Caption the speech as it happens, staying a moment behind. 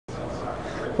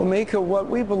Well, Mika, what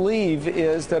we believe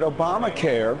is that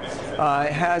Obamacare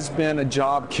has been a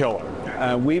job killer.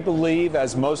 We believe,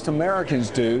 as most Americans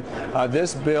do,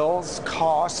 this bill's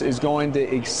cost is going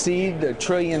to exceed $1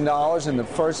 trillion in the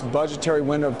first budgetary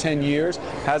window of 10 years,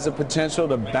 has the potential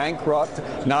to bankrupt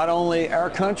not only our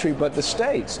country but the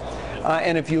states.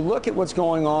 And if you look at what's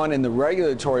going on in the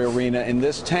regulatory arena in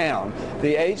this town,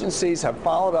 the agencies have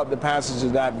followed up the passage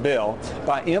of that bill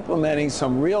by implementing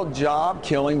some real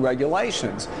job-killing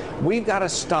regulations. We've got to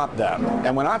stop that.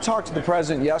 And when I talked to the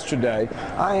president yesterday,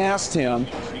 I asked him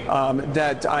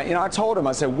I told him,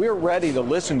 I said, we're ready to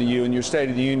listen to you in your State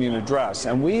of the Union address.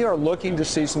 And we are looking to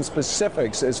see some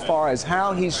specifics as far as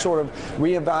how he sort of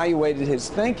reevaluated his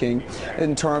thinking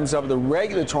in terms of the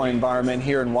regulatory environment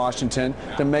here in Washington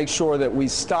to make sure that we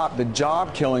stop the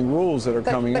job-killing rules that are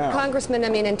coming out. But Congressman, I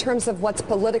mean, in terms of what's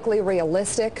politically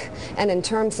realistic and in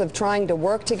terms of trying to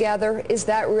work together, is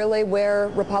that really where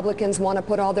Republicans want to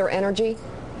put all their energy?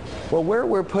 Well, where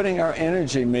we're putting our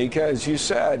energy, Mika, as you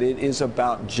said, it is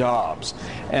about jobs.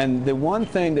 And the one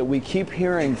thing that we keep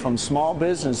hearing from small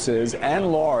businesses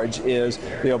and large is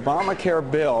the Obamacare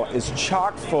bill is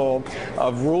chock full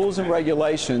of rules and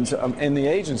regulations in the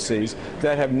agencies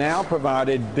that have now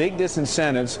provided big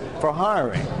disincentives for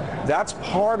hiring. That's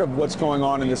part of what's going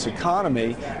on in this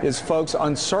economy is folks'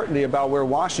 uncertainty about where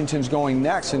Washington's going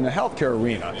next in the healthcare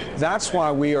arena. That's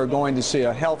why we are going to see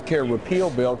a healthcare repeal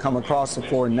bill come across the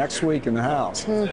floor next week in the House.